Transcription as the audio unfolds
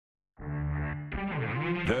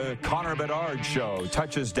The Connor Bedard Show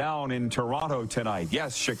touches down in Toronto tonight.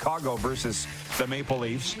 Yes, Chicago versus the Maple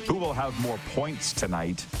Leafs. Who will have more points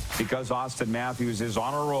tonight? Because Austin Matthews is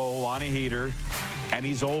on a roll, on a heater, and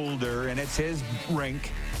he's older, and it's his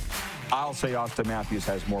rink. I'll say Austin Matthews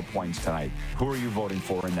has more points tonight. Who are you voting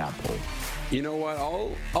for in that poll? You know what?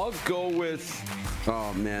 I'll go with,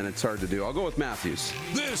 oh man, it's hard to do. I'll go with Matthews.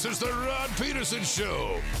 This is the Rod Peterson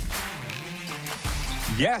Show.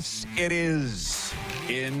 Yes, it is.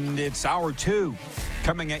 It's hour 2,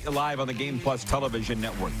 coming at you live on the Game Plus Television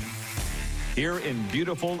Network. Here in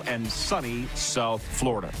beautiful and sunny South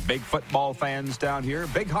Florida. Big football fans down here.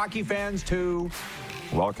 Big hockey fans too.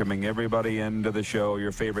 Welcoming everybody into the show.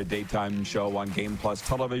 Your favorite daytime show on Game Plus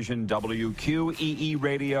Television, WQEE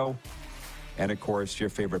Radio. And, of course, your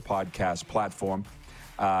favorite podcast platform.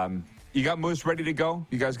 You got Moose ready to go?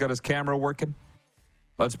 You guys got his camera working?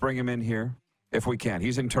 Let's bring him in here if we can.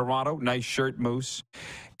 He's in Toronto. Nice shirt, Moose.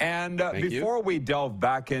 And before we delve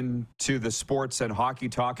back into the sports and hockey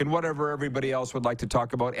talk and whatever everybody else would like to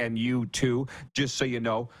talk about, and you too, just so you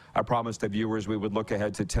know, I promised the viewers we would look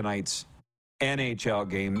ahead to tonight's NHL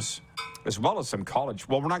games, as well as some college.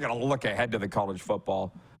 Well, we're not going to look ahead to the college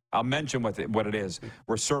football. I'll mention what it is.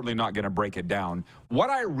 We're certainly not going to break it down. What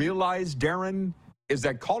I realized, Darren, is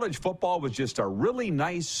that college football was just a really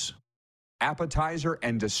nice appetizer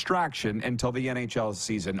and distraction until the NHL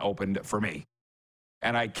season opened for me.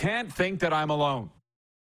 And I can't think that I'm alone.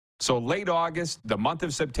 So late August, the month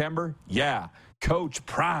of September, yeah, Coach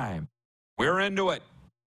Prime, we're into it.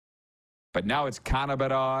 But now it's kind of a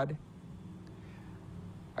bit odd.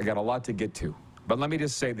 I got a lot to get to. But let me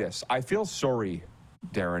just say this. I feel sorry,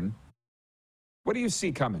 Darren. What do you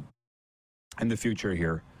see coming in the future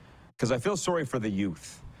here? Because I feel sorry for the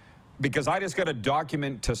youth. Because I just got a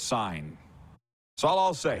document to sign. That's all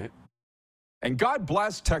I'll say. And God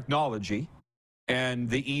bless technology and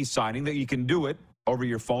the e-signing that you can do it over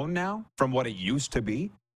your phone now from what it used to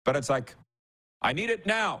be. But it's like, I need it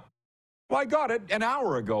now. Well, I got it an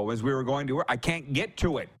hour ago as we were going to work. I can't get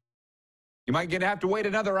to it. You might have to wait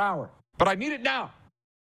another hour. But I need it now.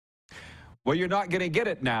 Well, you're not going to get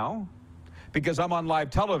it now because I'm on live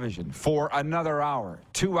television for another hour,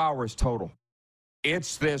 2 hours total.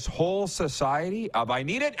 It's this whole society of I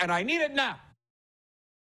need it and I need it now.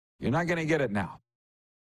 You're not going to get it now.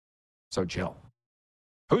 So chill.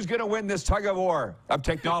 Who's going to win this tug of war of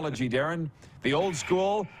technology, Darren? The old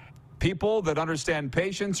school people that understand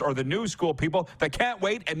patience or the new school people that can't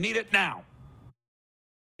wait and need it now?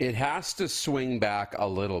 It has to swing back a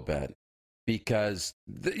little bit because,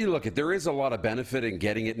 you look, there is a lot of benefit in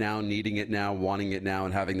getting it now, needing it now, wanting it now,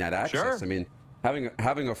 and having that access. Sure. I mean,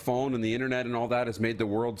 having a phone and the internet and all that has made the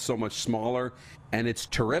world so much smaller, and it's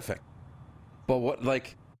terrific. But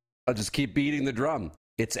I'll just keep beating the drum.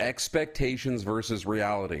 It's expectations versus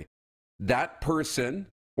reality. That person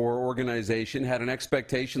or organization had an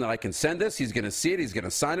expectation that I can send this, he's going to see it, he's going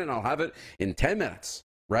to sign it, and I'll have it in 10 minutes.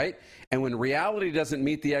 Right? And when reality doesn't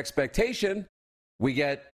meet the expectation, we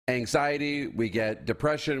get anxiety, we get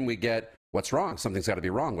depression, we get, what's wrong? Something's got to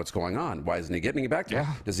be wrong. What's going on? Why isn't he getting it back to me?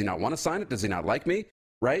 Does he not want to sign it? Does he not like me?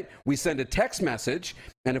 Right? We send a text message,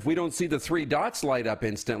 and if we don't see the 3 dots light up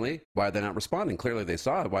instantly, why are they not responding? Clearly they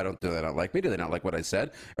saw it. Do they not like me? Do they not like what I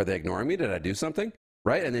said? Are they ignoring me? Did I do something?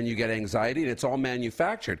 Right? And then you get anxiety, and it's all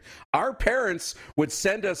manufactured. Our parents would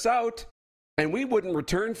send us out, and we wouldn't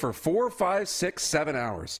return for 4, 5, 6, 7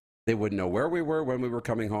 hours. They wouldn't know where we were when we were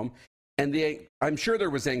coming home. And I'm sure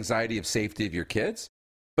there was anxiety of safety of your kids,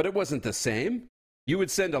 but it wasn't the same. You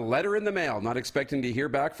would send a letter in the mail, not expecting to hear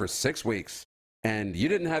back for 6 weeks. And you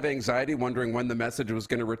didn't have anxiety wondering when the message was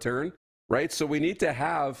going to return, right? So we need to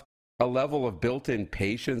have a level of built-in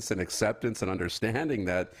patience and acceptance and understanding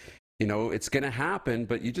that, it's going to happen,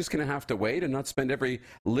 but you're just going to have to wait and not spend every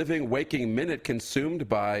living, waking minute consumed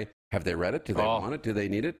by, have they read it? Do they want it? Do they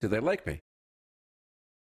need it? Do they like me?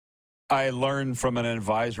 I learned from an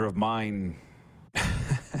advisor of mine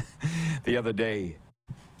the other day.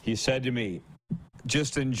 He said to me,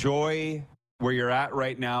 just enjoy where you're at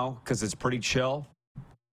right now because it's pretty chill,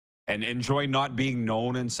 and enjoy not being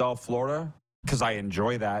known in South Florida because I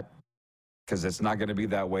enjoy that because it's not going to be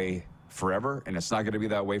that way forever, and it's not going to be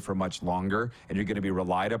that way for much longer, and you're going to be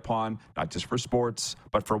relied upon, not just for sports,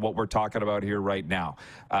 but for what we're talking about here right now.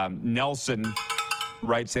 Nelson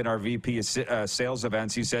writes in our VP of sales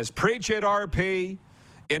events, he says, preach it, RP.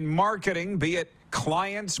 In marketing, be it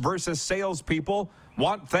clients versus salespeople,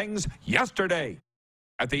 want things yesterday.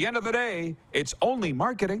 At the end of the day, it's only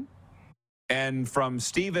marketing. And from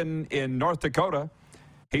Stephen in North Dakota,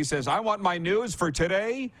 he says, I want my news for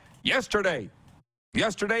today, yesterday.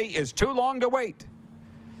 Yesterday is too long to wait.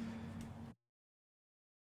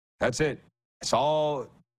 That's it. It's all,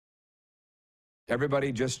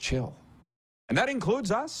 everybody just chill. And that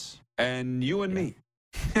includes us and you and me.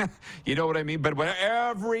 You know what I mean? But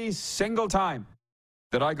every single time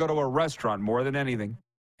that I go to a restaurant, more than anything,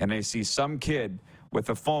 and I see some kid with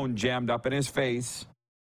a phone jammed up in his face,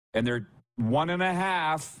 and they're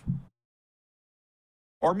 1.5,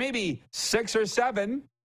 or maybe 6 or 7,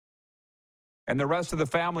 and the rest of the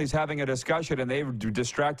family's having a discussion, and they're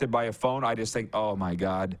distracted by a phone, I just think, oh, my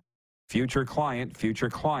God. Future client,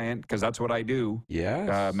 because that's what I do.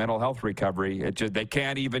 Yeah. Mental health recovery. They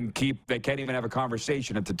can't even have a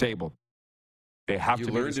conversation at the table. They have to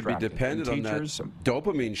be distracted. You learn to be dependent on that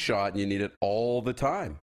dopamine shot, and you need it all the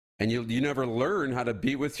time. And you never learn how to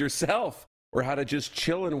be with yourself or how to just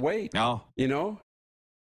chill and wait. No. You know?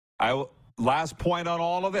 Last point on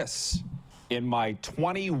all of this. In my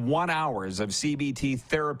 21 hours of CBT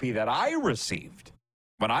therapy that I received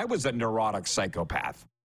when I was a neurotic psychopath,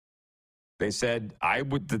 they said,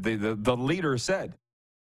 the leader said,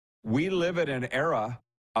 we live in an era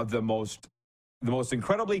of the most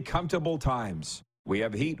incredibly comfortable times. We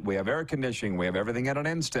have heat, we have air conditioning, we have everything at an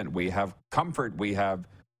instant, we have comfort, we have,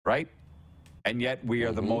 right? And yet we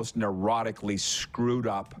are the most neurotically screwed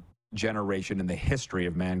up generation in the history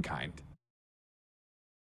of mankind.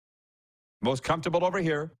 Most comfortable over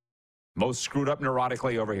here, most screwed up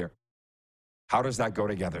neurotically over here. How does that go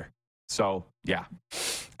together? So, yeah.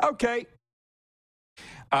 Okay.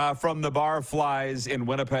 From the Barflies in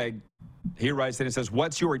Winnipeg, he writes and he says,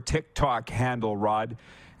 what's your TikTok handle, Rod?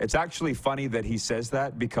 It's actually funny that he says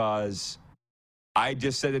that because I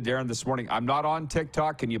just said to Darren this morning, I'm not on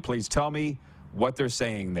TikTok. Can you please tell me what they're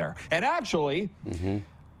saying there? And actually,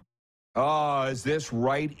 is this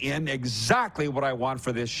right in exactly what I want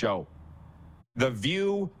for this show? The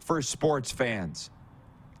view for sports fans.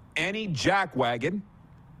 Any jackwagon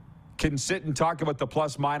can sit and talk about the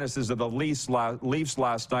plus minuses of the Leafs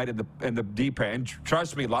last night in the deep end.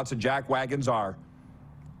 Trust me, lots of jackwagons are.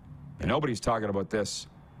 And nobody's talking about this.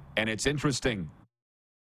 And it's interesting.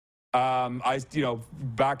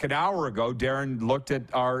 Back an hour ago, Darren looked at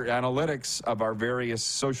our analytics of our various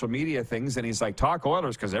social media things, and he's like, talk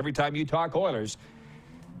Oilers, because every time you talk Oilers,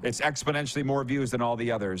 it's exponentially more views than all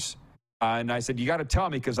the others. And I said, you got to tell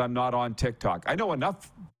me because I'm not on TikTok. I know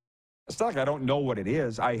enough. It's not like I don't know what it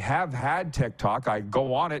is. I have had TikTok. I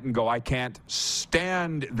go on it and go, I can't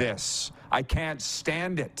stand this. I can't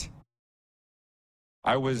stand it.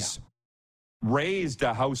 I was raised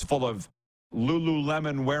a house full of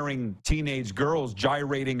Lululemon wearing teenage girls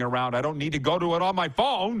gyrating around. I don't need to go to it on my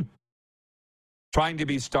phone. Trying to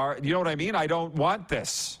be you know what I mean? I don't want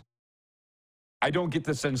this. I don't get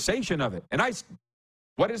the sensation of it. And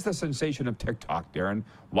what is the sensation of TikTok, Darren?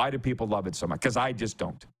 Why do people love it so much? Because I just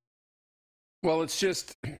don't. Well,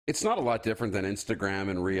 it's not a lot different than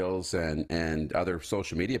Instagram and Reels and other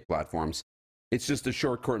social media platforms. It's just a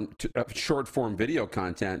short form video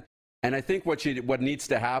content. And I think what needs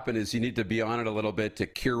to happen is you need to be on it a little bit to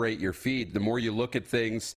curate your feed. The more you look at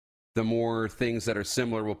things, the more things that are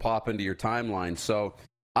similar will pop into your timeline. So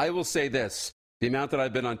I will say this, the amount that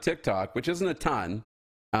I've been on TikTok, which isn't a ton,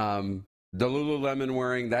 the Lululemon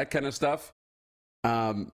wearing, that kind of stuff,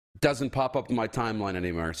 doesn't pop up in my timeline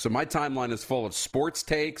anymore. So my timeline is full of sports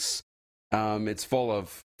takes. It's full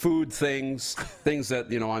of food things that,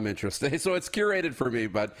 I'm interested in. So it's curated for me,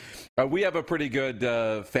 but we have a pretty good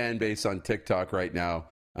fan base on TikTok right now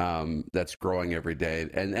that's growing every day.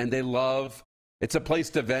 And they love, it's a place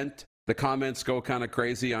to vent. The comments go kind of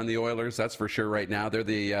crazy on the Oilers. That's for sure right now. They're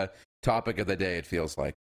the topic of the day, it feels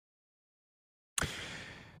like.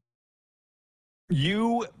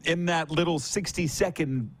 You, in that little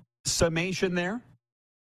 60-second summation there,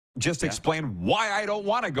 just explain why I don't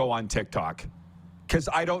want to go on TikTok. Because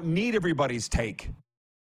I don't need everybody's take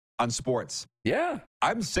on sports. Yeah.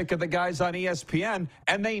 I'm sick of the guys on ESPN,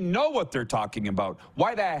 and they know what they're talking about.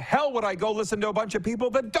 Why the hell would I go listen to a bunch of people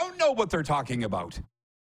that don't know what they're talking about?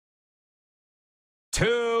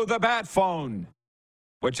 To the bat phone,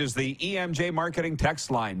 which is the EMJ Marketing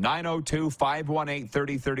text line,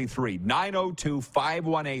 902-518-3033.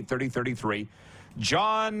 902-518-3033.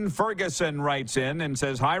 John Ferguson writes in and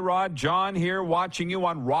says, hi, Rod. John here watching you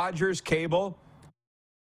on Rogers Cable.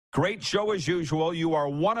 Great show as usual. You are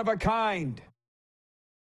one of a kind.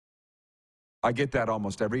 I get that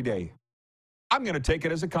almost every day. I'm going to take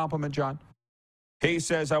it as a compliment, John. He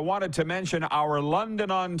says, I wanted to mention our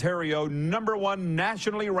London, Ontario, #1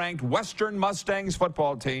 nationally ranked Western Mustangs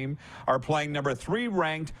football team are playing #3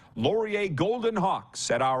 ranked Laurier Golden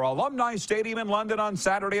Hawks at our Alumni Stadium in London on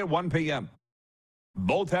Saturday at 1 p.m.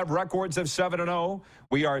 Both have records of 7-0.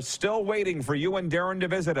 We are still waiting for you and Darren to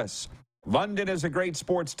visit us. London is a great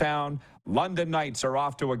sports town. London Knights are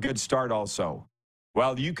off to a good start also.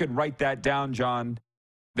 Well, you can write that down, John,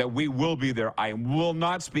 that we will be there. I will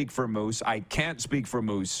not speak for Moose. I can't speak for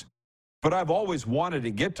Moose. But I've always wanted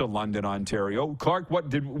to get to London, Ontario. Clark, what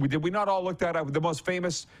did we not all look that up? The most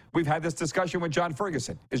famous, we've had this discussion with John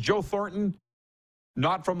Ferguson. Is Joe Thornton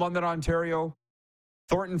not from London, Ontario?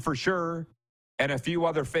 Thornton for sure, and a few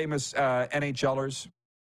other famous NHLers.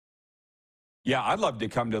 Yeah, I'd love to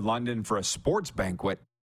come to London for a sports banquet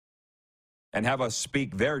and have us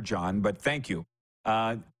speak there, John, but thank you.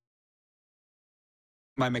 My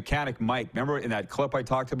mechanic, Mike, remember in that clip I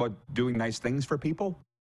talked about doing nice things for people?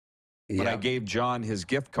 Yeah. When I gave John his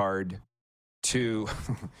gift card to,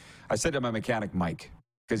 I said to my mechanic, Mike,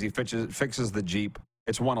 because he fixes the Jeep.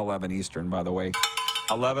 It's 1:11 Eastern, by the way.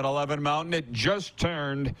 11:11 Mountain. It just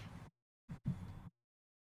turned.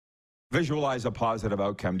 Visualize a positive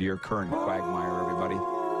outcome to your current quagmire, everybody.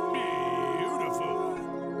 Beautiful.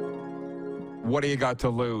 What do you got to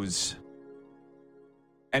lose?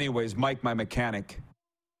 Anyways, Mike, my mechanic,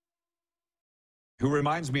 who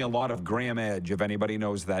reminds me a lot of Graham Edge, if anybody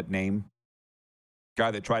knows that name.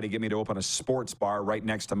 Guy that tried to get me to open a sports bar right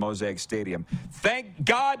next to Mosaic Stadium. Thank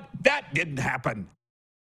God that didn't happen.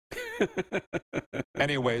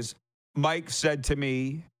 Anyways, Mike said to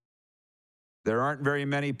me, there aren't very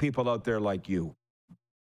many people out there like you.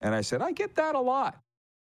 And I said, I get that a lot.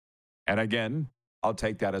 And again, I'll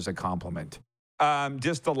take that as a compliment.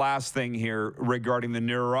 Just the last thing here regarding the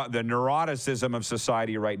neuroticism of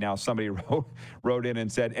society right now. Somebody wrote in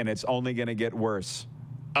and said, and it's only going to get worse.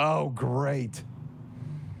 Oh, great.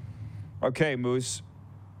 Okay, Moose.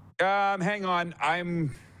 Hang on.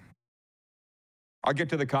 I'll get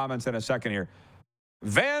to the comments in a second here.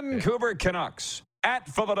 Vancouver Canucks at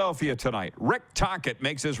Philadelphia tonight. Rick Tocchet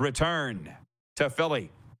makes his return to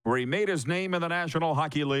Philly, where he made his name in the National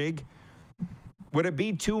Hockey League. Would it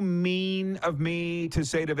be too mean of me to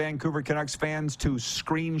say to Vancouver Canucks fans to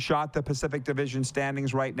screenshot the Pacific Division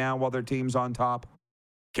standings right now while their team's on top?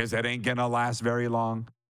 Because it ain't going to last very long.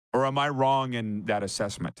 Or am I wrong in that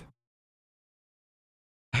assessment?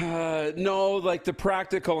 No, like the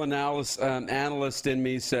practical analyst in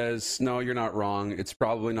me says, no, you're not wrong. It's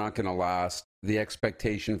probably not going to last. The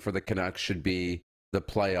expectation for the Canucks should be the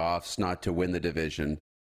playoffs, not to win the division.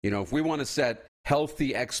 You know, if we want to set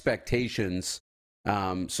healthy expectations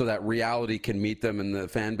so that reality can meet them and the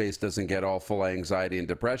fan base doesn't get all full of anxiety and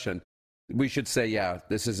depression, we should say, yeah,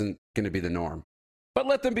 this isn't going to be the norm. But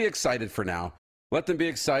let them be excited for now. Let them be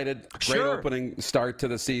excited. Great opening start to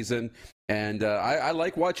the season. And I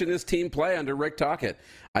like watching this team play under Rick Tocchet.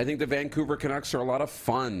 I think the Vancouver Canucks are a lot of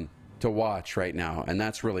fun to watch right now, and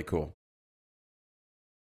that's really cool.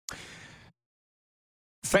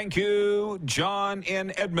 Thank you, John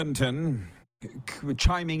in Edmonton,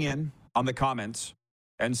 chiming in on the comments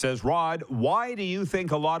and says, Rod, why do you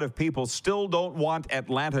think a lot of people still don't want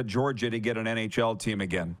Atlanta, Georgia to get an NHL team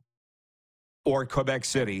again? Or Quebec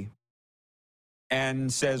City?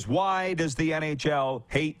 And says, why does the NHL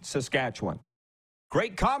hate Saskatchewan?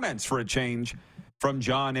 Great comments for a change from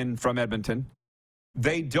John in from Edmonton.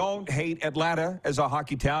 They don't hate Atlanta as a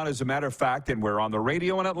hockey town, as a matter of fact, and we're on the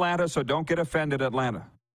radio in Atlanta, so don't get offended, Atlanta.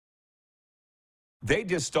 They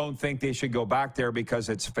just don't think they should go back there because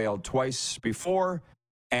it's failed twice before,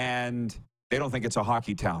 and they don't think it's a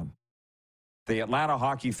hockey town. The Atlanta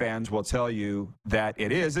hockey fans will tell you that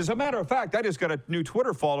it is. As a matter of fact, I just got a new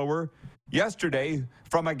Twitter follower yesterday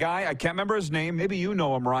from a guy, I can't remember his name. Maybe you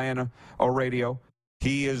know him, Ryan O'Radio.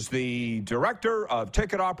 He is the director of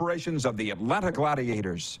ticket operations of the Atlanta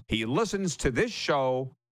Gladiators. He listens to this show.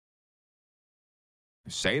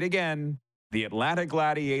 Say it again. The Atlanta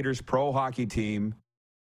Gladiators pro hockey team.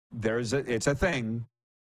 It's a thing.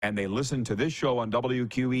 And they listen to this show on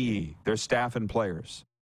WQEE, their staff and players.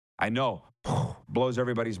 I know, blows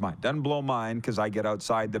everybody's mind. Doesn't blow mine because I get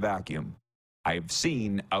outside the vacuum. I've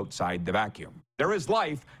seen outside the vacuum. There is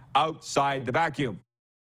life outside the vacuum.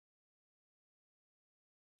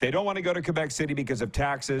 They don't want to go to Quebec City because of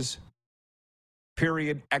taxes.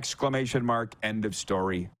 Period, exclamation mark, end of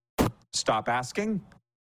story. Stop asking.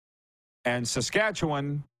 And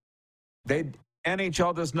Saskatchewan,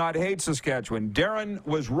 NHL does not hate Saskatchewan. Darren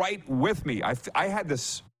was right with me. I had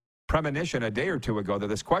this premonition a day or two ago that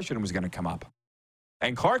this question was going to come up.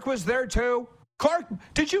 And Clark was there too. Clark,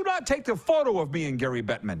 did you not take the photo of me and Gary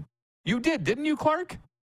Bettman? You did, didn't you, Clark?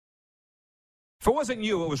 If it wasn't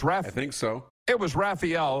you, it was Raph. I think so. It was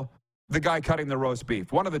Raphael, the guy cutting the roast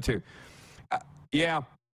beef. One of the two. Yeah.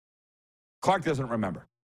 Clark doesn't remember.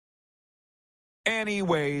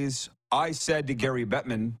 Anyways, I said to Gary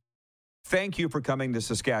Bettman, thank you for coming to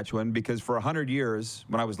Saskatchewan, because for 100 years,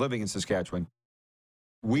 when I was living in Saskatchewan,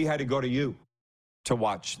 we had to go to you to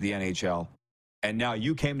watch the NHL. And now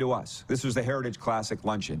you came to us. This was the Heritage Classic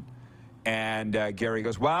Luncheon. And Gary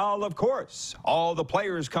goes, well, of course, all the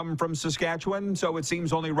players come from Saskatchewan, so it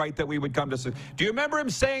seems only right that we would come to Saskatchewan. Do you remember him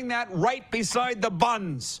saying that right beside the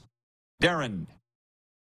buns, Darren?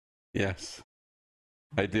 Yes,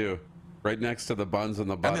 I do. Right next to the buns and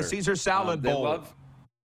the butter. And the Caesar salad bowl.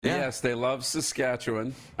 Yes, they love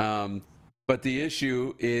Saskatchewan. But the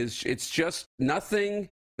issue is it's just nothing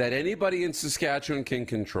that anybody in Saskatchewan can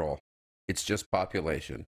control. It's just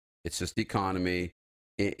population. It's just economy.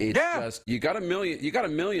 It's just you got a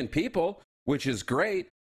million people, which is great.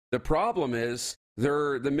 The problem is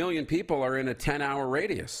the million people are in a 10-hour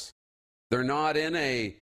radius. They're not in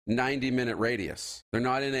a 90-minute radius. They're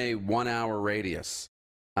not in a 1-hour radius.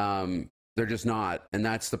 They're just not, and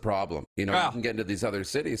that's the problem. You can get into these other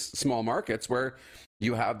cities, small markets, where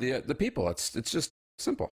you have the people. It's just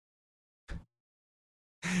simple.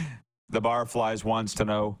 The Barflies wants to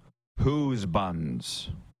know whose buns.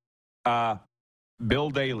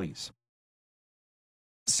 Bill Daly's.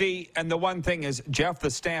 See, and the one thing is, Jeff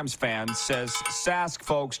the Stamps fan says, Sask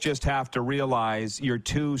folks just have to realize you're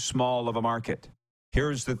too small of a market.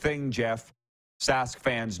 Here's the thing, Jeff. Sask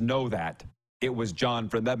fans know that. It was John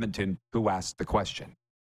from Edmonton who asked the question.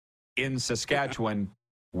 In Saskatchewan,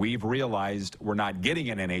 we've realized we're not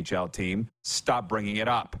getting an NHL team. Stop bringing it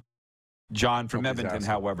up. John from Edmonton,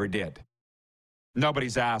 however, did.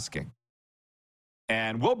 Nobody's asking.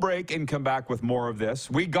 And we'll break and come back with more of this.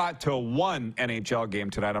 We got to one NHL game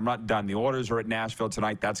tonight. I'm not done. The Oilers are at Nashville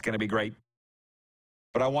tonight. That's going to be great.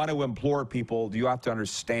 But I want to implore people, you have to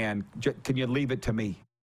understand, can you leave it to me?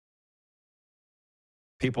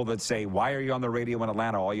 People that say, why are you on the radio in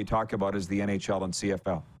Atlanta? All you talk about is the NHL and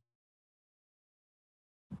CFL.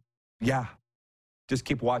 Yeah. Just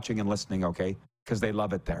keep watching and listening, okay? Because they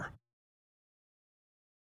love it there.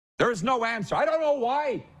 There's no answer. I don't know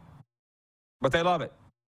why. But they love it.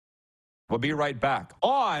 We'll be right back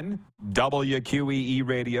on WQEE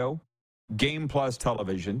Radio, Game Plus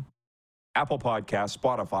Television, Apple Podcasts,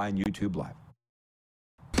 Spotify, and YouTube Live.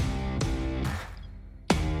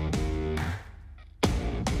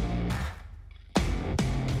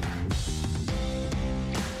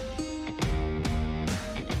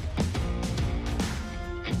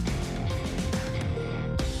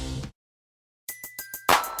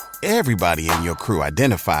 Everybody in your crew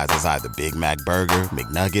identifies as either Big Mac Burger,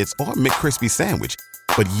 McNuggets, or McCrispy Sandwich.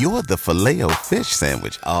 But you're the Filet-O-Fish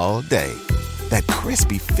Sandwich all day. That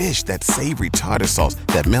crispy fish, that savory tartar sauce,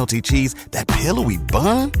 that melty cheese, that pillowy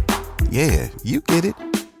bun. Yeah, you get it.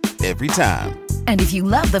 Every time. And if you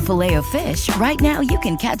love the Filet-O-Fish, right now you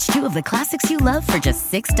can catch two of the classics you love for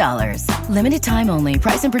just $6. Limited time only.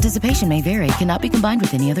 Price and participation may vary. Cannot be combined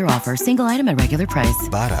with any other offer. Single item at regular price.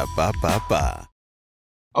 Ba-da-ba-ba-ba.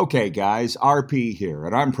 Okay, guys, RP here,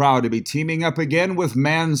 and I'm proud to be teaming up again with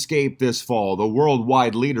Manscaped this fall, the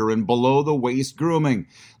worldwide leader in below-the-waist grooming.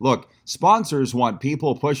 Look, sponsors want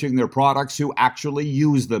people pushing their products who actually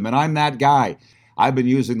use them, and I'm that guy. I've been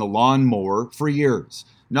using the lawnmower for years.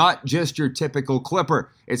 Not just your typical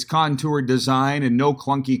clipper. Its contoured design and no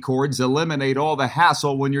clunky cords eliminate all the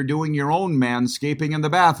hassle when you're doing your own manscaping in the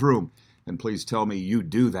bathroom. And please tell me you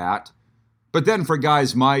do that. But then for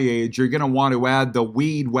guys my age, you're going to want to add the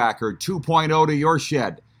Weed Whacker 2.0 to your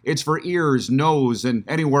shed. It's for ears, nose, and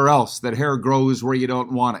anywhere else that hair grows where you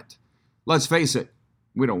don't want it. Let's face it,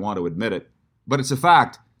 we don't want to admit it, but it's a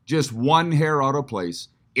fact. Just one hair out of place,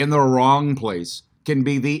 in the wrong place, can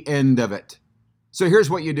be the end of it. So here's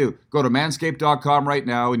what you do. Go to manscaped.com right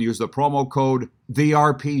now and use the promo code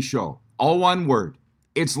TheRPShow. All one word.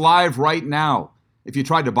 It's live right now. If you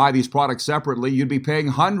tried to buy these products separately, you'd be paying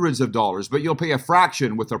hundreds of dollars, but you'll pay a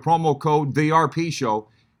fraction with the promo code TheRPShow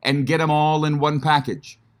and get them all in one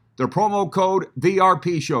package. The promo code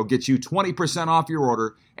TheRPShow gets you 20% off your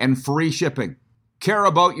order and free shipping. Care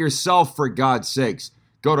about yourself, for God's sakes.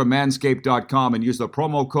 Go to manscaped.com and use the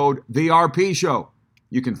promo code TheRPShow.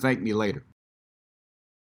 You can thank me later.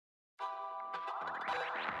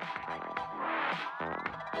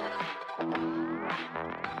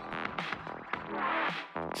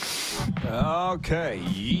 Okay,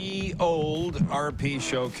 ye old RP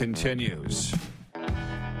show continues.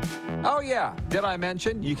 Oh yeah, did I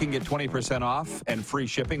mention you can get 20% off and free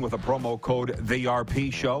shipping with a promo code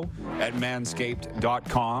TheRPShow at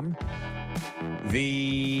manscaped.com.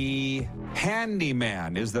 The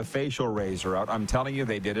Handyman is the facial razor out. I'm telling you,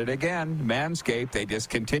 they did it again. Manscaped, they just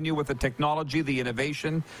continue with the technology, the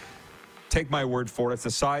innovation. Take my word for it, it's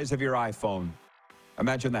the size of your iPhone.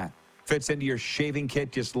 Imagine that. Fits into your shaving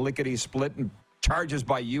kit, just lickety-split, and charges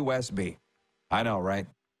by USB. I know, right?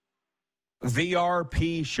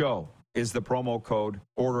 VRP Show is the promo code.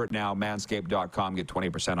 Order it now, manscaped.com. Get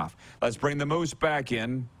 20% off. Let's bring the Moose back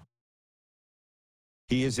in.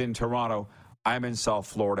 He is in Toronto. I'm in South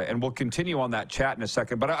Florida. And we'll continue on that chat in a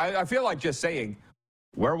second. But I feel like just saying,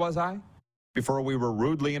 where was I before we were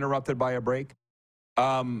rudely interrupted by a break?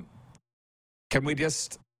 Can we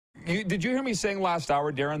just... did you hear me saying last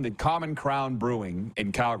hour, Darren, that Common Crown Brewing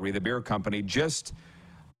in Calgary, the beer company, just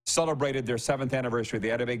celebrated their 7th anniversary. They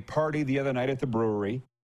had a big party the other night at the brewery.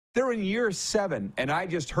 They're in year 7, and I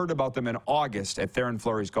just heard about them in August at Theron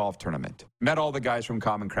Fleury's golf tournament. Met all the guys from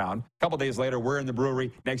Common Crown. A couple days later, we're in the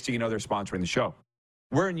brewery. Next thing you know, they're sponsoring the show.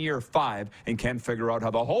 We're in year 5 and can't figure out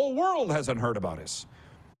how the whole world hasn't heard about us.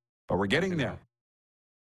 But we're getting there.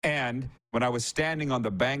 And when I was standing on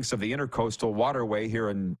the banks of the Intercoastal Waterway here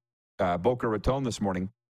in Boca Raton this morning,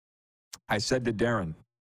 I said to Darren,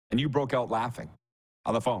 and you broke out laughing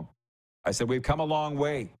on the phone. I said, we've come a long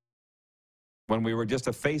way when we were just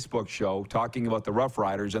a Facebook show talking about the Rough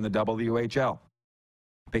Riders and the WHL.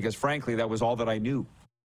 Because frankly, that was all that I knew.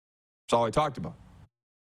 That's all I talked about.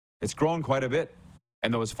 It's grown quite a bit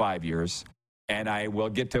in those 5 years. And I will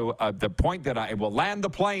get to the point that I will land the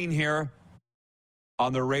plane here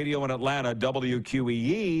on the radio in Atlanta,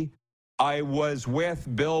 WQEE. I was with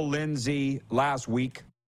Bill Lindsay last week,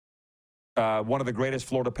 one of the greatest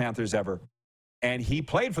Florida Panthers ever. And he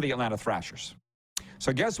played for the Atlanta Thrashers.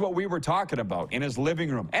 So guess what we were talking about in his living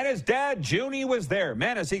room? And his dad, Junie, was there.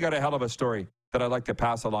 Man, has he got a hell of a story that I'd like to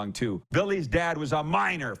pass along too. Billy's dad was a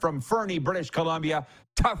miner from Fernie, British Columbia.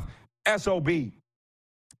 Tough SOB.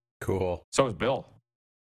 Cool. So is Bill.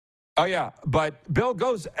 Oh, yeah. But Bill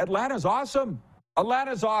goes, Atlanta's awesome.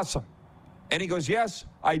 Atlanta's awesome. And he goes, yes,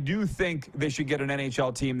 I do think they should get an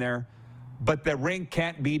NHL team there, but the rink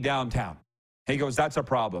can't be downtown. He goes, that's a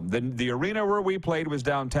problem. The arena where we played was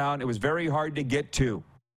downtown. It was very hard to get to.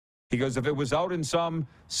 He goes, if it was out in some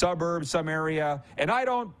suburb, some area, and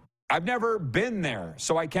I've never been there,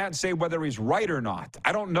 so I can't say whether he's right or not.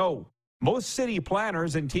 I don't know. Most city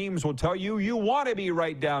planners and teams will tell you you want to be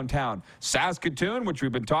right downtown. Saskatoon, which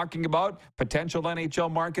we've been talking about, potential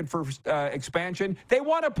NHL market for expansion, they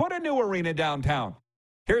want to put a new arena downtown.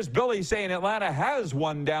 Here's Billy saying Atlanta has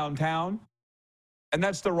one downtown, and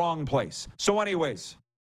that's the wrong place. So anyways,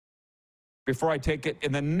 before I take it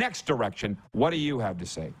in the next direction, what do you have to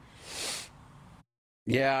say?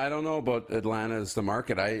 Yeah, I don't know about Atlanta as the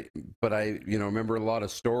market. But I remember a lot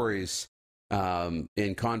of stories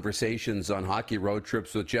in conversations on hockey road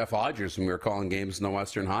trips with Jeff Hodges when we were calling games in the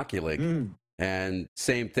Western Hockey League. And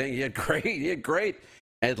same thing. He had great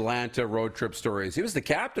Atlanta road trip stories. He was the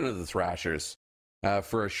captain of the Thrashers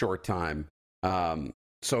for a short time.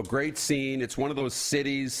 So great scene. It's one of those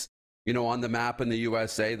cities, on the map in the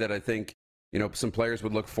USA that I think, some players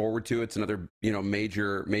would look forward to. It's another,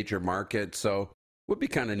 major market. So it would be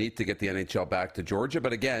kind of neat to get the NHL back to Georgia.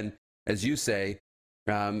 But again, as you say,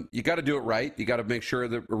 you got to do it right. You got to make sure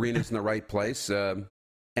the arena's in the right place.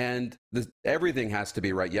 And everything has to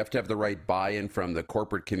be right. You have to have the right buy-in from the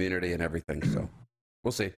corporate community and everything. So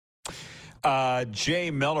we'll see.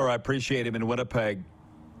 Jay Miller, I appreciate him in Winnipeg,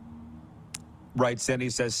 writes in, he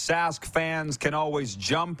says, Sask fans can always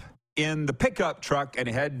jump in the pickup truck and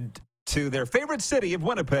head to their favorite city of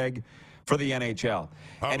Winnipeg for the NHL.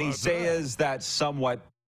 And he says that somewhat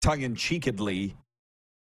tongue-in-cheekedly.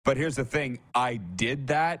 But here's the thing. I did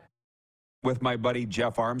that with my buddy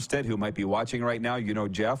Jeff Armstead, who might be watching right now. You know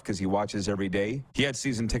Jeff because he watches every day. He had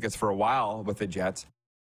season tickets for a while with the Jets.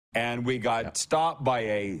 And we got stopped by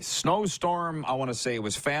a snowstorm. I want to say it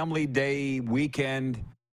was Family Day weekend,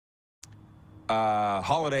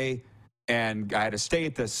 holiday. And I had to stay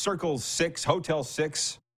at the Circle 6, Hotel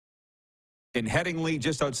 6 in Headingley,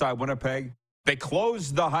 just outside Winnipeg. They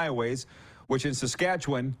closed the highways, which in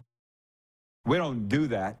Saskatchewan, we don't do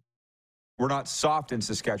that. We're not soft in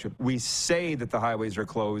Saskatchewan. We say that the highways are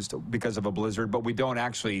closed because of a blizzard, but we don't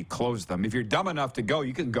actually close them. If you're dumb enough to go,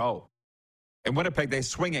 you can go. In Winnipeg, they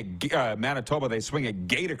swing at Manitoba, they swing a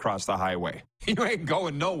gate across the highway. You ain't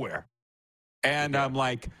going nowhere. And I'm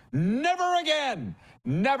like, never again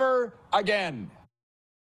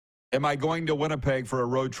am I going to Winnipeg for a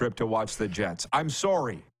road trip to watch the Jets. I'm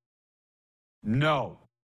sorry. No.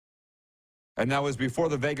 And that was before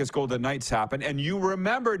the Vegas Golden Knights happened. And you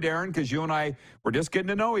remember, Darren, because you and I were just getting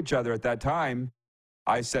to know each other at that time,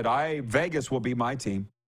 I said, Vegas will be my team.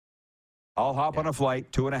 I'll hop on a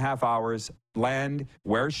flight, 2.5 hours, land,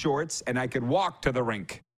 wear shorts, and I could walk to the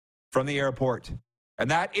rink from the airport. And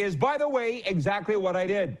that is, by the way, exactly what I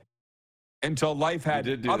did until life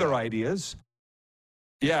had other ideas.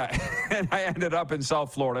 Yeah, and I ended up in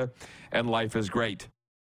South Florida, and life is great.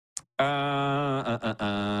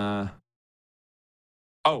 Oh,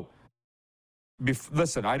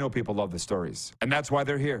 listen, I know people love the stories, and that's why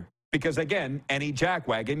they're here. Because, again, any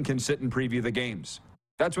jackwagon can sit and preview the games.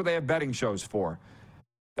 That's what they have betting shows for.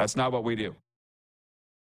 That's not what we do.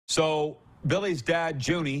 So Billy's dad,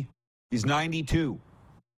 Junie, he's 92,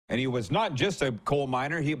 and he was not just a coal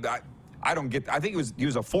miner. I think he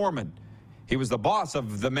was a foreman. He was the boss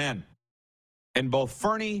of the men in both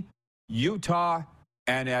Fernie, Utah,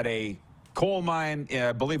 and at a coal mine,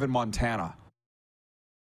 I believe in Montana.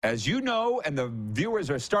 As you know, and the viewers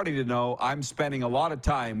are starting to know, I'm spending a lot of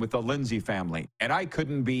time with the Lindsay family, and I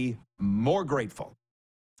couldn't be more grateful.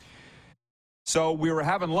 So we were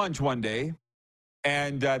having lunch one day,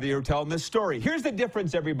 and they were telling this story. Here's the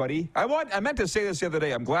difference, everybody. I meant to say this the other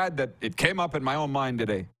day. I'm glad that it came up in my own mind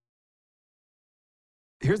today.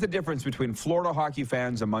 Here's the difference between Florida hockey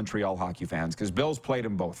fans and Montreal hockey fans, because Bill's played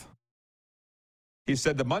them both. He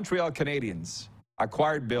said the Montreal Canadiens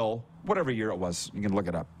acquired Bill, whatever year it was, you can look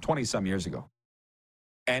it up, 20-some years ago.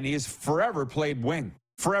 And he's forever played wing,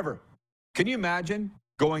 forever. Can you imagine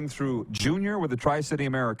going through junior with the Tri-City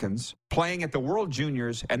Americans, playing at the World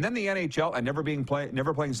Juniors, and then the NHL and never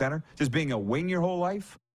playing center, just being a wing your whole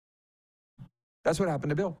life? That's what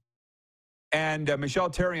happened to Bill. And Michel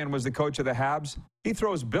Therrien was the coach of the Habs. He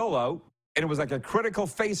throws Bill out, and it was like a critical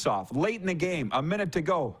face-off late in the game, a minute to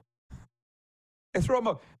go. They throw him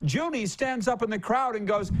out. Junie stands up in the crowd and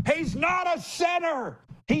goes, "He's not a center!"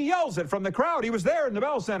 He yells it from the crowd. He was there in the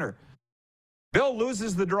Bell Center. Bill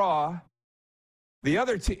loses the draw. The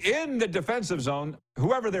other team in the defensive zone,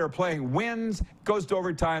 whoever they were playing wins, goes to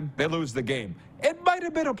overtime, they lose the game. It might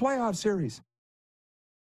have been a playoff series.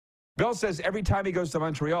 Bill says every time he goes to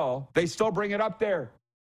Montreal, they still bring it up there.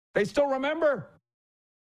 They still remember.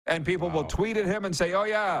 And people will tweet at him and say, "Oh,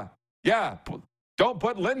 yeah, don't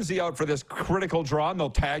put Lindsay out for this critical draw," and they'll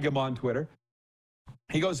tag him on Twitter.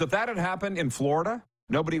 He goes, if that had happened in Florida,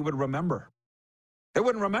 nobody would remember. They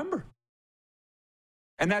wouldn't remember.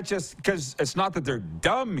 And that's just because it's not that they're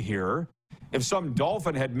dumb here. If some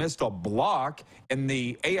Dolphin had missed a block in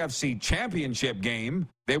the AFC Championship game,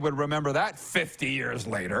 they would remember that 50 years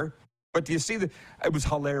later. But do you see it was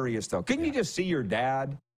hilarious, though. Couldn't you just see your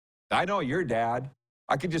dad? I know your dad.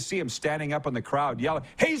 I could just see him standing up in the crowd yelling,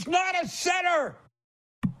 "He's not a center!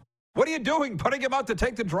 What are you doing? Putting him out to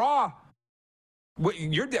take the draw?"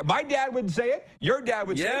 My dad would say it. Your dad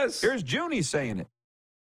would say it. Here's Junie saying it.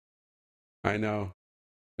 I know.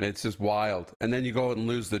 And it's just wild. And then you go and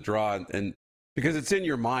lose the draw. And because it's in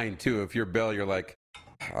your mind, too. If you're Bill, you're like,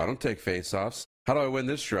 I don't take face-offs. How do I win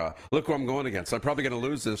this draw? Look who I'm going against. I'm probably going to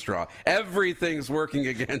lose this draw. Everything's working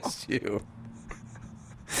against you.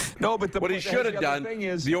 No, but what he should have done,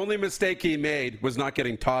 the only mistake he made was not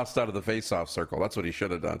getting tossed out of the face-off circle. That's what he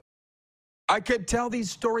should have done. I could tell these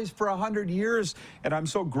stories for 100 years, and I'm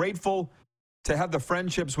so grateful to have the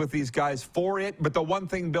friendships with these guys for it. But the one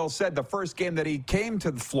thing Bill said, the first game that he came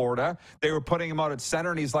to Florida, they were putting him out at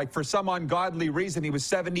center, and he's like, for some ungodly reason, he was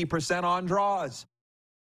 70% on draws.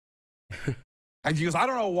 And he goes, I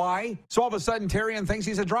don't know why. So all of a sudden, Therrien thinks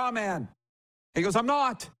he's a draw man. He goes, I'm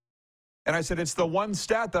not. And I said, it's the one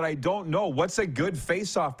stat that I don't know. What's a good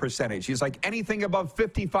face-off percentage? He's like, anything above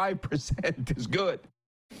 55% is good.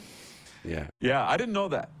 Yeah. Yeah, I didn't know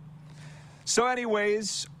that. So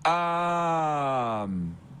anyways, back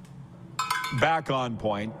on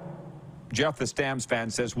point. Jeff, the Stamps fan,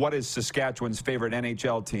 says, what is Saskatchewan's favorite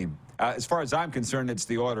NHL team? As far as I'm concerned, it's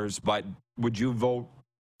the Oilers, but would you vote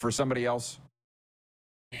for somebody else?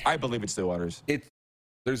 I believe it's the Oilers. It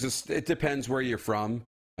depends where you're from.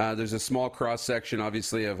 There's a small cross-section,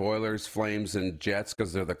 obviously, of Oilers, Flames, and Jets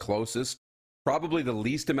because they're the closest. Probably the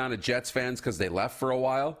least amount of Jets fans because they left for a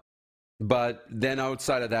while. But then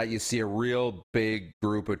outside of that, you see a real big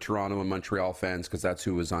group of Toronto and Montreal fans because that's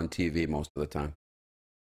who was on TV most of the time.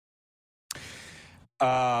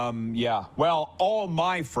 Yeah. Well, all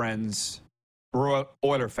my friends were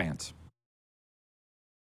Oiler fans.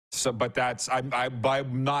 So, but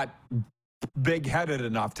I'm not big-headed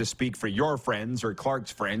enough to speak for your friends or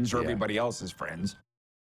Clark's friends or everybody else's friends.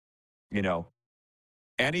 You know.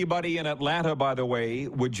 Anybody in Atlanta, by the way,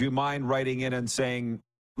 would you mind writing in and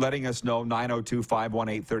letting us know,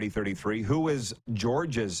 902-518-3033, who is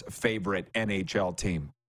Georgia's favorite NHL team?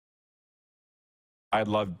 I'd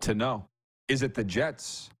love to know. Is it the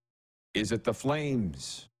Jets? Is it the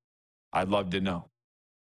Flames? I'd love to know.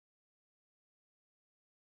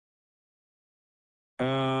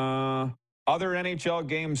 Other NHL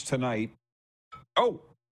games tonight. Oh,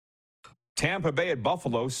 Tampa Bay at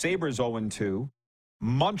Buffalo. Sabres 0-2.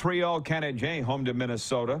 Montreal Canadiens home to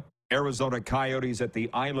Minnesota. Arizona Coyotes at the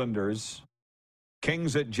Islanders.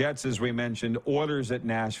 Kings at Jets, as we mentioned. Oilers at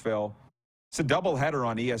Nashville. It's a doubleheader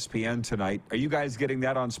on ESPN tonight. Are you guys getting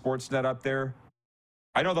that on Sportsnet up there?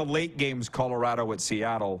 I know the late game's Colorado at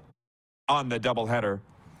Seattle on the doubleheader.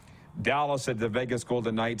 Dallas at the Vegas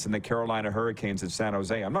Golden Knights and the Carolina Hurricanes at San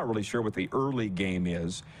Jose. I'm not really sure what the early game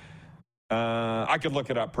is. I could look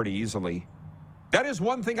it up pretty easily. That is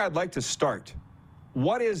one thing I'd like to start.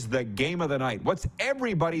 What is the game of the night? What's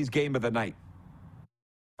everybody's game of the night?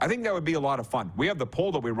 I think that would be a lot of fun. We have the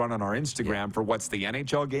poll that we run on our Instagram for what's the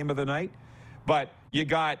NHL game of the night. But you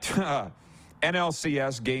got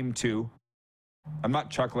NLCS Game 2. I'm not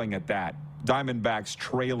chuckling at that. Diamondbacks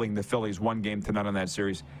trailing the Phillies 1-0 in that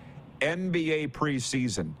series. NBA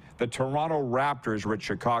preseason. The Toronto Raptors were at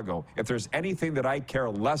Chicago. If there's anything that I care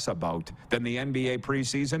less about than the NBA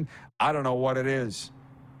preseason, I don't know what it is.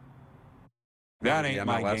 That ain't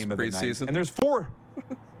my game of the night. And there's 4.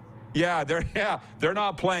 They're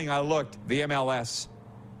not playing. I looked. The MLS.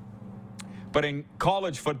 But in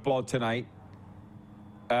college football tonight,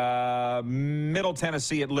 Middle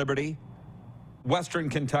Tennessee at Liberty, Western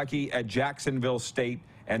Kentucky at Jacksonville State,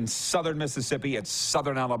 and Southern Mississippi at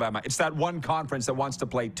Southern Alabama. It's that one conference that wants to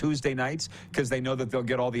play Tuesday nights because they know that they'll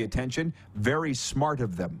get all the attention. Very smart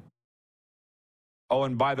of them. Oh,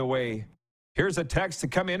 and by the way, here's a text to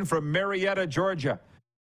come in from Marietta, Georgia.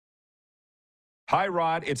 Hi,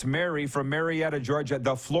 Rod. It's Mary from Marietta, Georgia.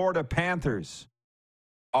 The Florida Panthers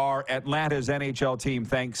are Atlanta's NHL team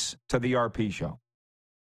thanks to the RP show.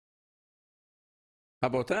 How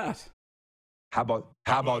about that? How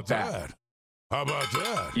about that? How about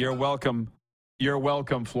that? You're welcome. You're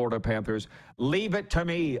welcome, Florida Panthers. Leave it to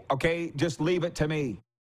me, okay? Just leave it to me.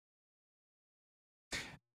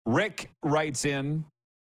 Rick writes in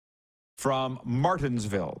from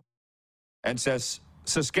Martinsville and says,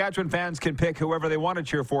 Saskatchewan fans can pick whoever they want to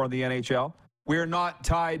cheer for in the NHL. We're not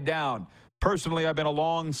tied down. Personally, I've been a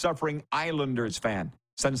long-suffering Islanders fan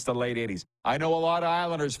since the late 80s. I know a lot of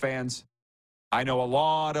Islanders fans.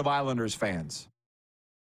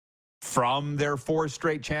 From their 4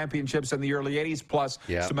 straight championships in the early 80s, plus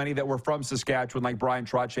so many that were from Saskatchewan, like Brian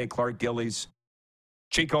Trottier, Clark Gillies,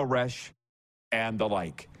 Chico Resch, and the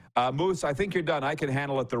like. Moose, I think you're done. I can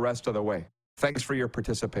handle it the rest of the way. Thanks for your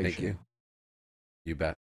participation. Thank you. You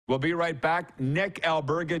bet. We'll be right back. Nick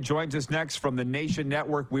Alberga joins us next from the Nation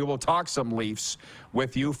Network. We will talk some Leafs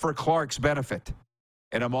with you for Clark's benefit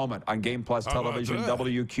in a moment on Game Plus Television,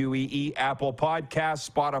 WQEE, Apple Podcasts,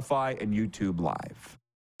 Spotify, and YouTube Live.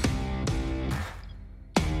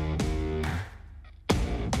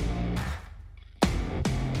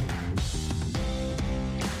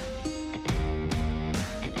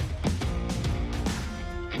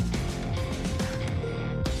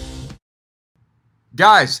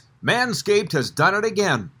 Guys, Manscaped has done it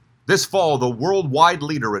again. This fall, the worldwide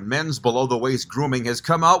leader in men's below-the-waist grooming has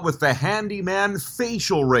come out with the Handyman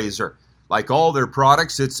Facial Razor. Like all their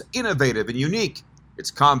products, it's innovative and unique. It's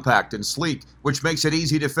compact and sleek, which makes it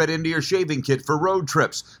easy to fit into your shaving kit for road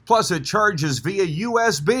trips. Plus, it charges via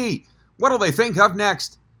USB. What'll they think of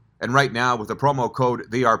next? And right now, with the promo code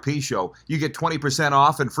TheRPShow, you get 20%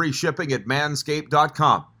 off and free shipping at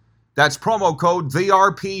manscaped.com. That's promo code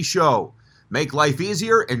TheRPShow. Make life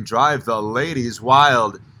easier and drive the ladies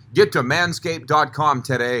wild. Get to manscaped.com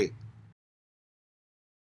today.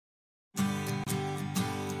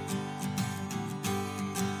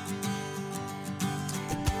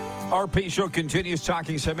 RP Show continues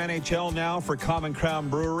talking some NHL now for Common Crown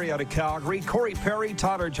Brewery out of Calgary. Corey Perry,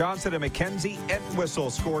 Tyler Johnson, and Mackenzie Entwistle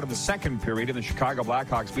scored in the second period, and the Chicago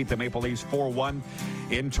Blackhawks beat the Maple Leafs 4-1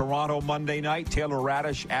 in Toronto Monday night. Taylor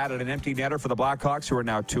Radish added an empty netter for the Blackhawks, who are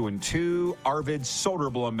now 2-2. Arvid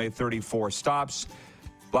Soderblom made 34 stops.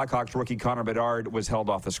 Blackhawks rookie Connor Bedard was held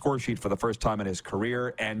off the score sheet for the first time in his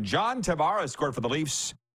career. And John Tavares scored for the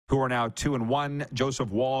Leafs, who are now 2-1. Joseph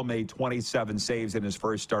Wall made 27 saves in his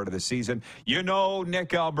first start of the season. You know, Nick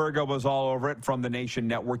Alberga was all over it from the Nation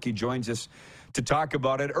Network. He joins us to talk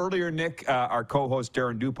about it. Earlier, Nick, our co-host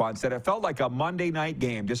Darren DuPont, said it felt like a Monday night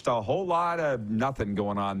game, just a whole lot of nothing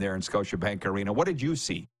going on there in Scotiabank Arena. What did you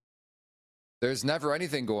see? There's never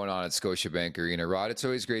anything going on at Scotiabank Arena, Rod. It's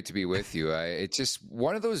always great to be with you. It's just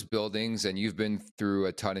one of those buildings, and you've been through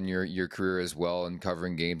a ton in your career as well and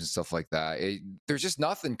covering games and stuff like that. There's just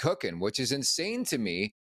nothing cooking, which is insane to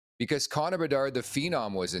me because Connor Bedard, the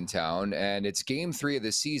Phenom, was in town, and it's Game 3 of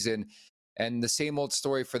the season, and the same old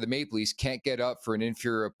story for the Maple Leafs, can't get up for an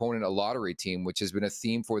inferior opponent, a lottery team, which has been a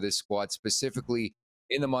theme for this squad, specifically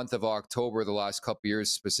in the month of October the last couple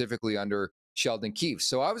years, specifically under Sheldon Keefe.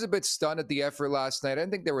 So I was a bit stunned at the effort last night. I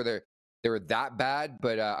didn't think they were they were that bad,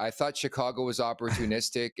 but I thought Chicago was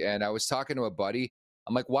opportunistic. And I was talking to a buddy.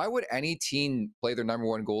 I'm like, why would any team play their number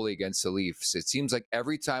one goalie against the Leafs? It seems like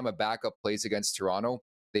every time a backup plays against Toronto,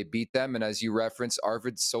 they beat them. And as you referenced,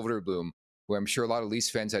 Arvid Soderblom, who I'm sure a lot of Leafs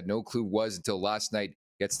fans had no clue was until last night,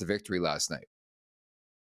 gets the victory last night.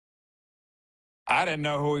 I didn't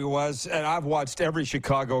know who he was, and I've watched every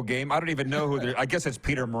Chicago game. I don't even know who. I guess it's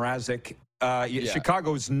Peter Mrazek. Yeah.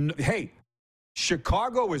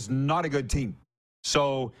 Chicago is not a good team,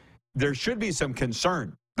 so there should be some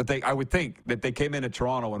concern that I would think that they came into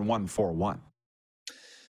Toronto and won 4-1.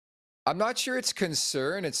 I'm not sure it's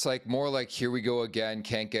concern. It's like more like, here we go again,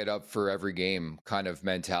 can't get up for every game kind of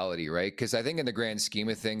mentality, right? Because I think in the grand scheme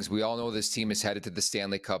of things, we all know this team is headed to the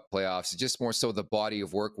Stanley Cup playoffs. It's just more so the body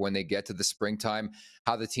of work when they get to the springtime,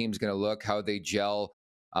 how the team's going to look, how they gel.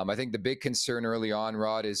 I think the big concern early on,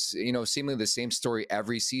 Rod, is, seemingly the same story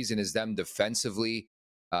every season is them defensively.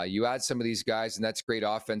 You add some of these guys, and that's great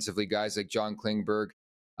offensively, guys like John Klingberg.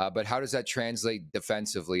 But how does that translate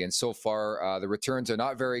defensively? And so far, the returns are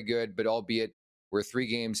not very good, but albeit we're 3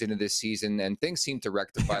 games into this season and things seem to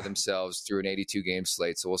rectify themselves through an 82-game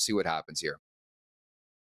slate. So we'll see what happens here.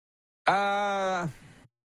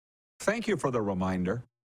 Thank you for the reminder.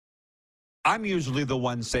 I'm usually the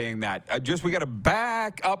one saying that. We got to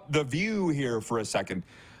back up the view here for a second.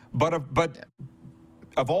 But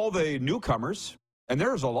of all the newcomers, and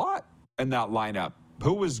there's a lot in that lineup,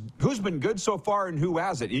 who's been good so far and who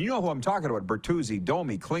hasn't? You know who I'm talking about: Bertuzzi,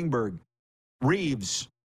 Domi, Klingberg, Reeves.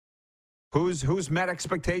 Who's met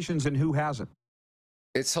expectations and who hasn't?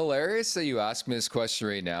 It's hilarious that you ask me this question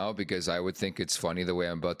right now because I would think it's funny the way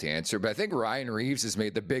I'm about to answer. But I think Ryan Reeves has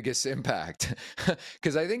made the biggest impact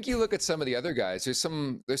because I think you look at some of the other guys. There's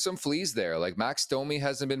some fleas there. Like Max Domi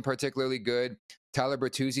hasn't been particularly good. Tyler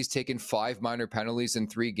Bertuzzi's taken 5 minor penalties in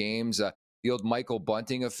 3 games. The old Michael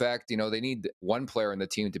Bunting effect. They need one player on the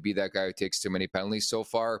team to be that guy who takes too many penalties. So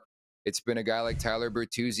far, it's been a guy like Tyler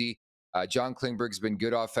Bertuzzi. John Klingberg's been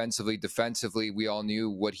good offensively, defensively. We all knew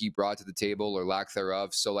what he brought to the table or lack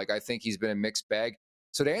thereof. So, I think he's been a mixed bag.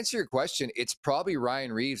 So to answer your question, it's probably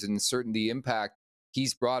Ryan Reeves and certain the impact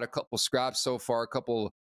he's brought. A couple scraps so far, a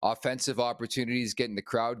couple offensive opportunities, getting the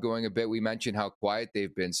crowd going a bit. We mentioned how quiet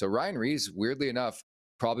they've been. So Ryan Reeves, weirdly enough,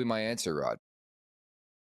 probably my answer, Rod.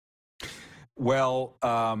 Well,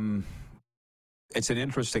 it's an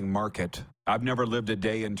interesting market. I've never lived a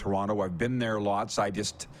day in Toronto. I've been there lots.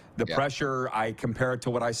 Pressure, I compare it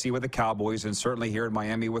to what I see with the Cowboys and certainly here in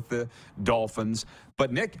Miami with the Dolphins.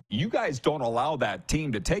 But, Nick, you guys don't allow that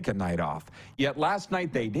team to take a night off. Yet last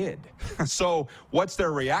night they did. So what's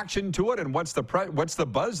their reaction to it, and what's the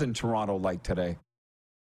buzz in Toronto like today?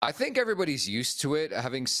 I think everybody's used to it.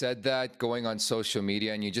 Having said that, going on social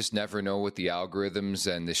media, and you just never know with the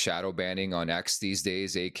algorithms and the shadow banning on X these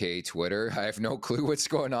days, aka Twitter. I have no clue what's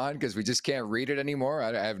going on because we just can't read it anymore.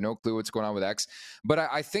 I have no clue what's going on with X. But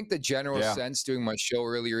I think the general sense doing my show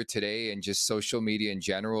earlier today and just social media in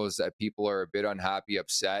general is that people are a bit unhappy,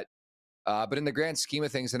 upset. But in the grand scheme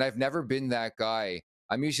of things, and I've never been that guy.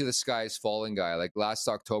 I'm usually the sky is falling guy. Like last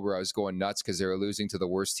October, I was going nuts because they were losing to the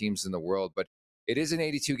worst teams in the world. But it is an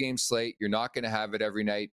 82-game slate. You're not going to have it every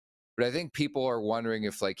night. But I think people are wondering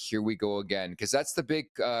if, here we go again. Because that's the big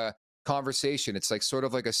conversation. It's sort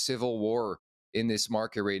of like a civil war in this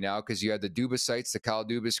market right now. Because you had the Dubasites, the Kyle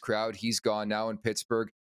Dubas crowd. He's gone now in Pittsburgh.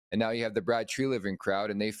 And now you have the Brad Treliving crowd.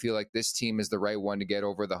 And they feel like this team is the right one to get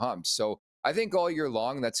over the hump. So I think all year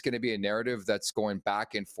long, that's going to be a narrative that's going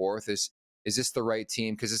back and forth. Is this the right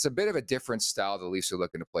team? Because it's a bit of a different style the Leafs are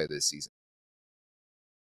looking to play this season.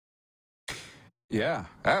 Yeah,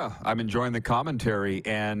 I'm enjoying the commentary.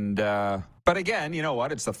 And but again, you know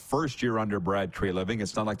what? It's the first year under Brad Treliving.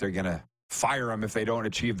 It's not like they're going to fire him if they don't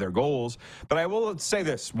achieve their goals. But I will say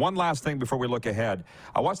this, one last thing before we look ahead.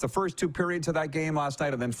 I watched the first 2 periods of that game last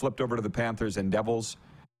night and then flipped over to the Panthers and Devils.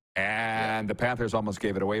 And the Panthers almost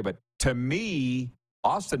gave it away. But to me,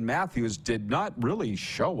 Austin Matthews did not really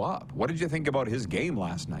show up. What did you think about his game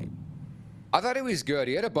last night? I thought he was good.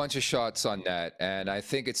 He had a bunch of shots on net, and I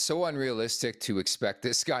think it's so unrealistic to expect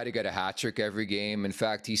this guy to get a hat trick every game. In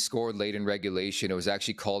fact, he scored late in regulation. It was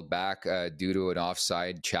actually called back due to an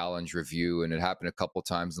offside challenge review, and it happened a couple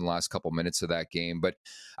times in the last couple minutes of that game. But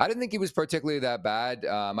I didn't think he was particularly that bad.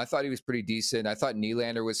 I thought he was pretty decent. I thought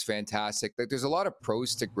Nylander was fantastic. There's a lot of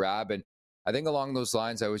pros to grab, and I think along those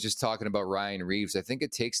lines, I was just talking about Ryan Reeves. I think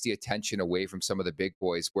it takes the attention away from some of the big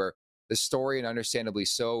boys where the story, and understandably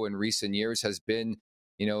so, in recent years has been,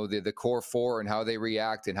 the core 4 and how they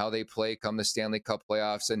react and how they play come the Stanley Cup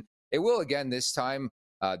playoffs. And it will again this time,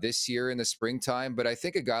 this year in the springtime. But I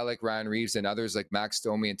think a guy like Ryan Reeves and others like Max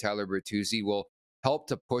Domi and Tyler Bertuzzi will helped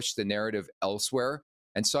to push the narrative elsewhere.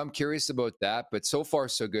 And so I'm curious about that. But so far,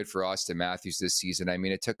 so good for Austin Matthews this season. I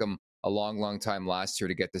mean, it took him a long, long time last year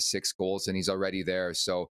to get to 6 goals, and he's already there.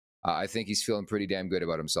 So I think he's feeling pretty damn good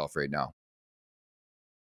about himself right now.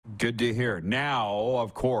 Good to hear. Now,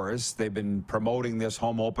 of course, they've been promoting this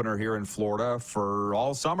home opener here in Florida for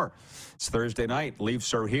all summer. It's Thursday night.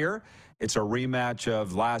 Leafs are here. It's a rematch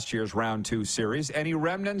of last year's round 2 series. Any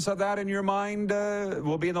remnants of that in your mind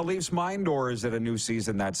will be in the Leafs' mind, or is it a new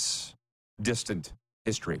season that's distant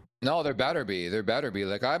history? No, there better be. There better be.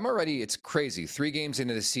 Like, it's crazy. 3 games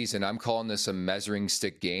into the season, I'm calling this a measuring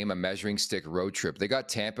stick game, a measuring stick road trip. They got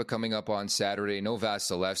Tampa coming up on Saturday. No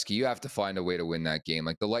Vasilevsky. You have to find a way to win that game.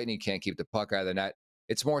 Like, the Lightning can't keep the puck out of the net.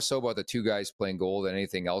 It's more so about the 2 guys playing goal than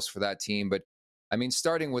anything else for that team. But, I mean,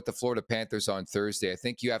 starting with the Florida Panthers on Thursday, I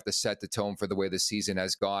think you have to set the tone for the way the season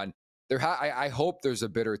has gone. I hope there's a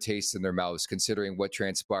bitter taste in their mouths, considering what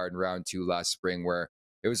transpired in round 2 last spring, where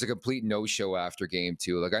it was a complete no-show after game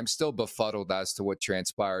 2. Like, I'm still befuddled as to what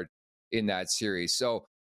transpired in that series. So,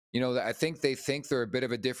 I think they think they're a bit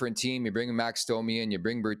of a different team. You bring Max Domi in, you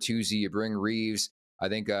bring Bertuzzi, you bring Reeves. I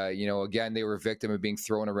think, again, they were a victim of being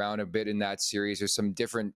thrown around a bit in that series. There's some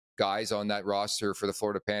different guys on that roster for the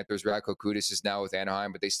Florida Panthers. Radko Gudas is now with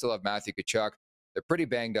Anaheim, but they still have Matthew Tkachuk. They're pretty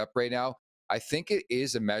banged up right now. I think it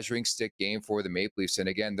is a measuring stick game for the Maple Leafs. And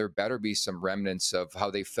again, there better be some remnants of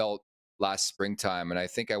how they felt last springtime. And I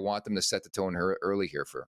think I want them to set the tone early here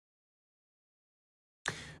for.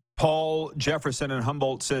 Paul Jefferson in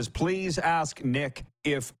Humboldt says, please ask Nick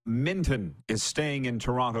if Minton is staying in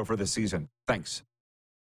Toronto for the season. Thanks.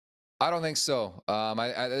 I don't think so.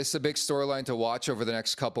 This is a big storyline to watch over the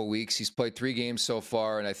next couple of weeks. He's played 3 games so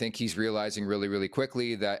far, and I think he's realizing really, really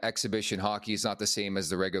quickly that exhibition hockey is not the same as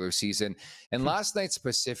the regular season. And last night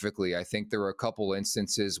specifically, I think there were a couple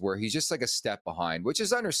instances where he's just like a step behind, which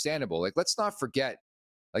is understandable. Like, let's not forget,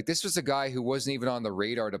 like, this was a guy who wasn't even on the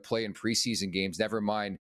radar to play in preseason games, never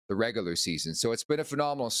mind the regular season. So it's been a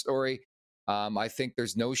phenomenal story. I think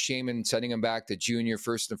there's no shame in sending him back to junior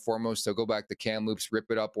first and foremost. He'll go back to Kamloops, rip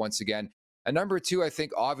it up once again. And number 2, I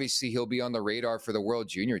think obviously he'll be on the radar for the World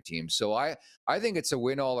Junior team. So I think it's a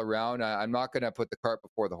win all around. I'm not going to put the cart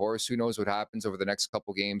before the horse. Who knows what happens over the next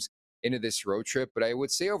couple games into this road trip. But I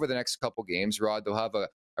would say over the next couple games, Rod, they'll have a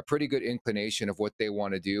pretty good inclination of what they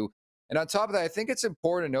want to do. And on top of that, I think it's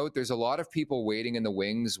important to note there's a lot of people waiting in the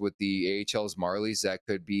wings with the AHL's Marlies that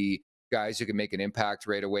could be guys who can make an impact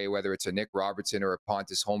right away, whether it's a Nick Robertson or a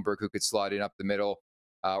Pontus Holmberg who could slot in up the middle,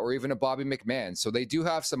 or even a Bobby McMahon. So they do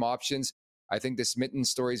have some options. I think this Minton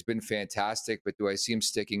story has been fantastic, but do I see him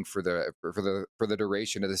sticking for the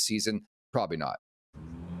duration of the season? Probably not.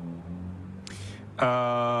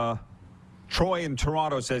 Troy in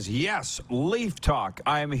Toronto says, yes, Leaf talk.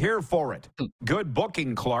 I am here for it. Good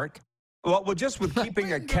booking, Clark. Well, just with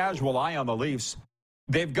keeping a casual eye on the Leafs,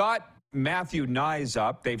 they've got Matthew Nyes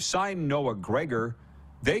up. They've signed Noah Gregor.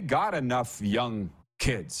 They got enough young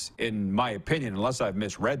kids, in my opinion, unless I've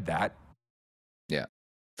misread that.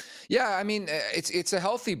 Yeah, I mean, it's a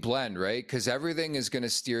healthy blend, right? Because everything is going to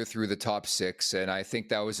steer through the top 6. And I think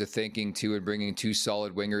that was the thinking, too, in bringing 2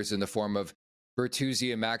 solid wingers in the form of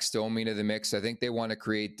Bertuzzi and Max Domi into the mix. I think they want to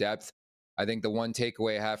create depth. I think the one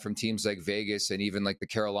takeaway I have from teams like Vegas and even like the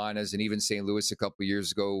Carolinas and even St. Louis a couple of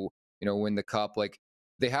years ago, win the cup, like,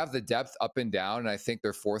 they have the depth up and down, and I think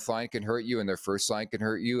their 4th line can hurt you and their 1st line can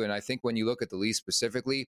hurt you. And I think when you look at the Leafs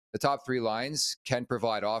specifically, the top 3 lines can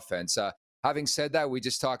provide offense. Having said that, we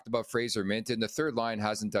just talked about Fraser Minton. The 3rd line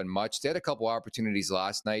hasn't done much. They had a couple opportunities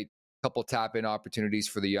last night, a couple tap-in opportunities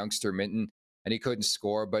for the youngster Minton, and he couldn't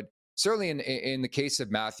score. But certainly in the case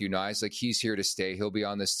of Matthew Nyes, like, he's here to stay. He'll be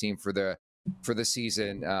on this team for the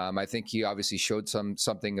season. I think he obviously showed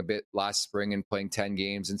something a bit last spring in playing 10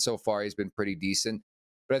 games, and so far he's been pretty decent.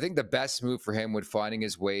 But I think the best move for him would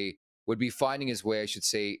be finding his way, I should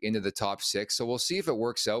say, into the top 6. So we'll see if it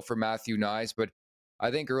works out for Matthew Nyes. But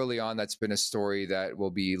I think early on, that's been a story that will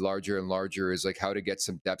be larger and larger, is like how to get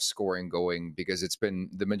some depth scoring going, because it's been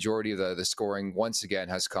the majority of the scoring once again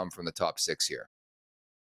has come from the top 6 here.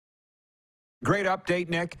 Great update,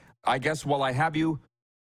 Nick. I guess while I have you,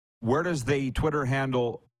 where does the Twitter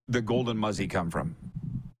handle The Golden Muzzy come from?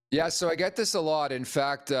 Yeah, so I get this a lot. In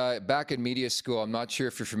fact, back in media school, I'm not sure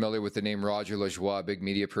if you're familiar with the name Roger Lajoie, big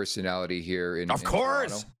media personality here in Of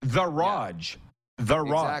course, the Raj. Yeah. The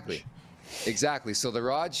Raj. Exactly. So the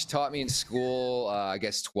Raj taught me in school, I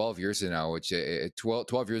guess 12 years ago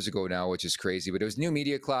now, which is crazy. But it was new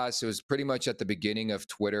media class. It was pretty much at the beginning of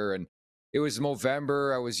Twitter. And it was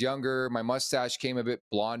November. I was younger. My mustache came a bit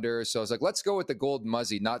blonder. So I was like, let's go with the Golden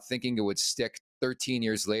Muzzy, not thinking it would stick 13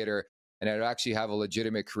 years later. and I'd actually have a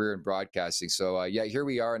legitimate career in broadcasting. So, yeah, here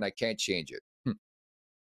we are, and I can't change it.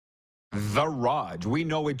 The Raj. We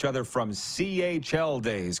know each other from CHL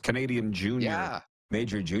days, Canadian Junior,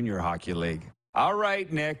 Major Junior Hockey League. All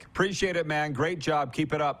right, Nick. Appreciate it, man. Great job.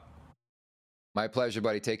 Keep it up. My pleasure,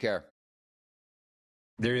 buddy. Take care.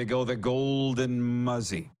 There you go, the Golden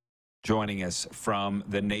Muzzy joining us from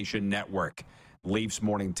the Nation Network, Leafs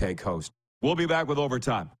Morning Take host. We'll be back with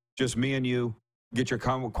Overtime. Just me and you. Get your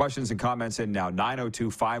questions and comments in now,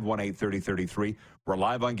 902-518-3033. We're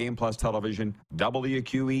live on Game Plus Television,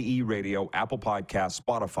 WQEE Radio, Apple Podcasts,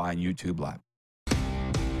 Spotify, and YouTube Live.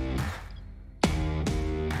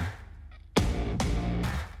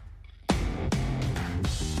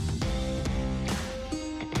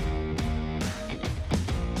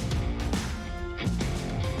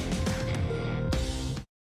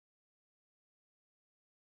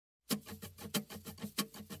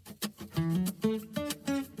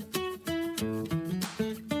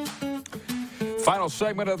 Final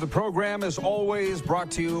segment of the program is always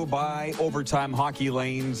brought to you by Overtime Hockey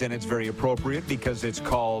Lanes, and it's very appropriate because it's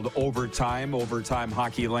called Overtime. Overtime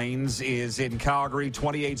Hockey Lanes is in Calgary,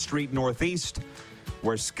 28th Street Northeast,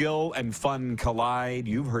 where skill and fun collide.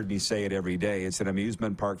 You've heard me say it every day. It's an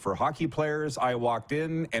amusement park for hockey players. I walked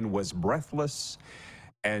in and was breathless,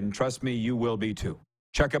 and trust me, you will be too.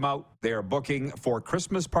 Check them out. They are booking for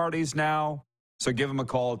Christmas parties now. So give them a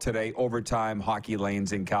call today, Overtime Hockey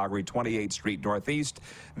Lanes in Calgary, 28th Street Northeast.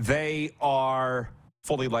 They are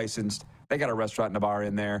fully licensed. They got a restaurant and a bar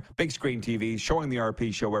in there, big screen TV, showing the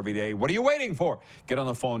RP show every day. What are you waiting for? Get on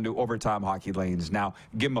the phone to Overtime Hockey Lanes now.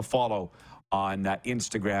 Give them a follow on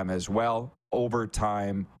Instagram as well,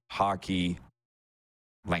 Overtime Hockey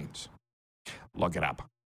Lanes. Look it up.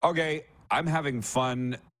 Okay, I'm having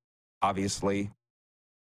fun, obviously.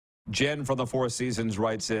 Jen from the Four Seasons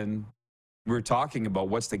writes in, we were talking about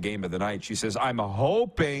what's the game of the night. She says, I'm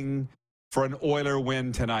hoping for an Oiler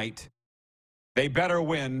win tonight. They better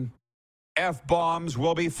win. F-bombs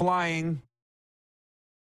will be flying.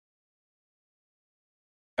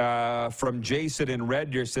 From Jason in Red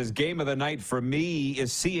Deer says, game of the night for me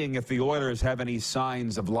is seeing if the Oilers have any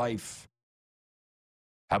signs of life.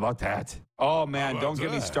 How about that? Oh, man, don't get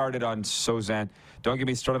me started on Suzanne. Don't get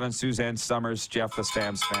me started on Suzanne Summers, Jeff the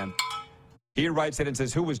Stamps fan. He writes it and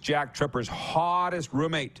says, who was Jack Tripper's hottest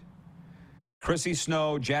roommate? Chrissy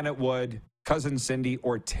Snow, Janet Wood, Cousin Cindy,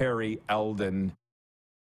 or Terry Eldon?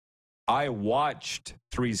 I watched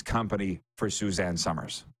Three's Company for Suzanne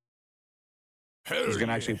Summers. I was going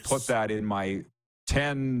to actually put that in my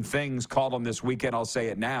 10 things column this weekend. I'll say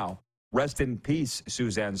it now. Rest in peace,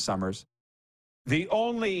 Suzanne Summers. The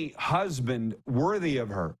only husband worthy of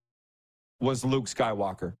her was Luke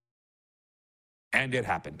Skywalker. And it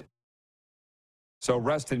happened. So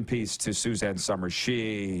rest in peace to Suzanne Summers.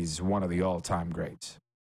 She's one of the all-time greats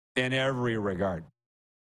in every regard.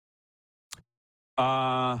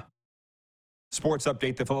 Sports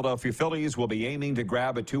update, the Philadelphia Phillies will be aiming to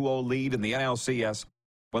grab a 2-0 lead in the NLCS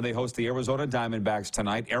when they host the Arizona Diamondbacks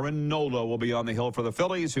tonight. Aaron Nola will be on the hill for the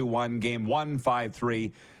Phillies, who won Game 1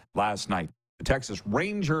 5-3 last night. The Texas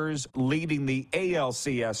Rangers leading the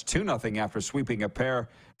ALCS 2-0 after sweeping a pair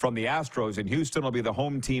from the Astros in Houston will be the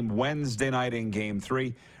home team Wednesday night in Game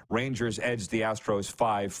 3. Rangers edged the Astros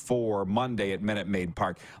 5-4 Monday at Minute Maid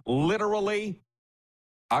Park. Literally,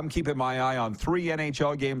 I'm keeping my eye on 3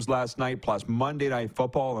 NHL games last night plus Monday Night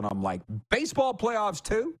Football, and I'm like, baseball playoffs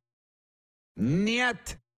too?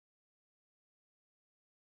 Niet.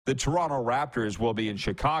 The Toronto Raptors will be in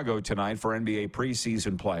Chicago tonight for NBA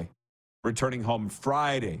preseason play, returning home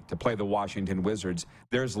Friday to play the Washington Wizards.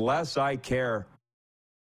 There's less I care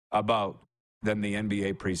about than the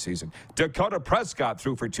NBA preseason. Dakota Prescott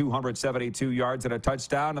threw for 272 yards and a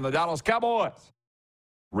touchdown, and the Dallas Cowboys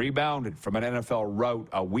rebounded from an NFL rout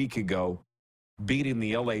a week ago, beating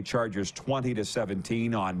the LA Chargers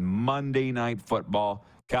 20-17 on Monday Night Football.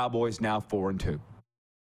 Cowboys now 4-2.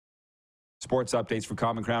 Sports updates for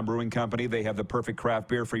Common Crown Brewing Company. They have the perfect craft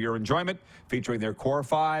beer for your enjoyment, featuring their Core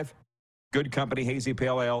 5, Good Company Hazy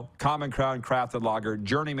Pale Ale, Common Crown Crafted Lager,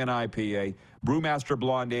 Journeyman IPA, Brewmaster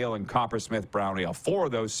Blonde Ale, and Coppersmith Brown Ale. 4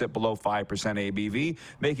 of those sit below 5% ABV,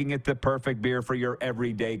 making it the perfect beer for your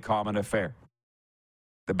everyday common affair.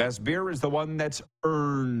 The best beer is the one that's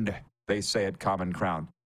earned, they say at Common Crown.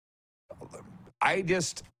 I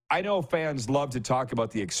know fans love to talk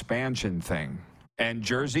about the expansion thing. And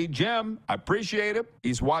Jersey Jim, I appreciate it.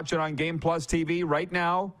 He's watching on Game Plus TV right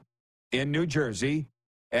now in New Jersey.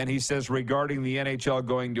 And he says regarding the NHL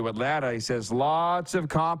going to Atlanta, he says lots of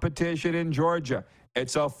competition in Georgia.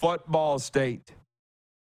 It's a football state.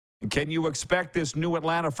 And can you expect this new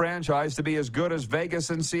Atlanta franchise to be as good as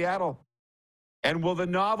Vegas and Seattle? And will the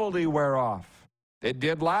novelty wear off? It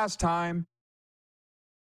did last time.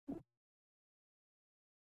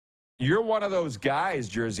 You're one of those guys,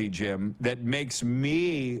 Jersey Jim, that makes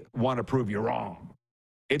me want to prove you wrong.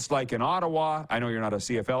 It's like in Ottawa. I know you're not a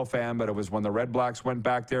CFL fan, but it was when the Red Blacks went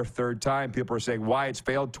back there third time. People are saying, why? It's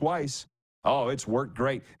failed twice. Oh, it's worked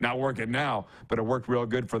great. Not working now, but it worked real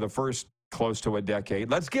good for the first close to a decade.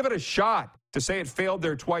 Let's give it a shot. To say it failed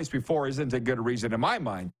there twice before isn't a good reason in my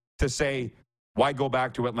mind to say, why go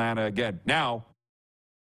back to Atlanta again? Now,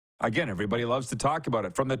 again, everybody loves to talk about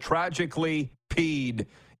it. From the tragically peed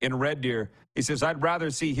in Red Deer, he says, I'd rather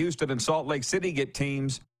see Houston and Salt Lake City get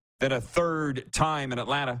teams than a third time in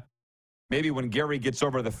Atlanta. Maybe when Gary gets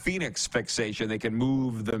over the Phoenix fixation, they can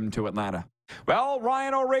move them to Atlanta. Well,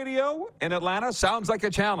 Ryan O'Radio in Atlanta sounds like a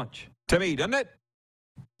challenge to me, doesn't it?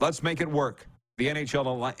 Let's make it work. The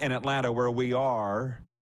NHL in Atlanta, where we are,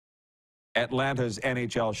 Atlanta's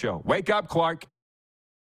NHL show. Wake up, Clark.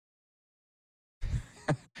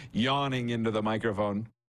 Yawning into the microphone.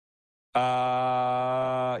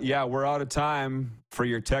 Yeah, we're out of time for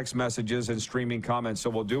your text messages and streaming comments, so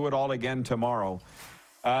we'll do it all again tomorrow.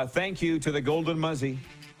 Thank you to the Golden Muzzy.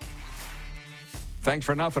 Thanks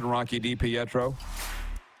for nothing, Rocky DiPietro.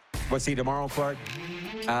 What's he tomorrow, Clark?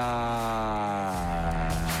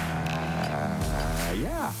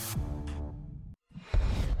 Yeah.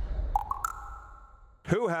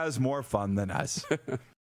 Who has more fun than us?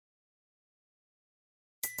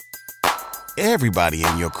 Everybody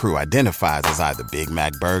in your crew identifies as either Big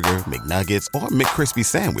Mac Burger, McNuggets, or McCrispy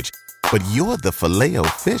Sandwich. But you're the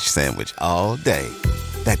Filet-O-Fish Sandwich all day.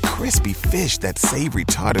 That crispy fish, that savory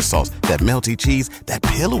tartar sauce, that melty cheese, that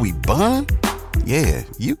pillowy bun. Yeah,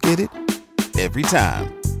 you get it. Every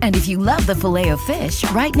time. And if you love the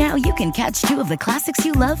Filet-O-Fish, right now you can catch two of the classics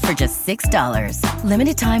you love for just $6.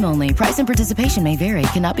 Limited time only. Price and participation may vary.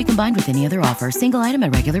 Cannot be combined with any other offer. Single item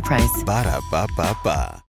at regular price. Ba-da-ba-ba-ba.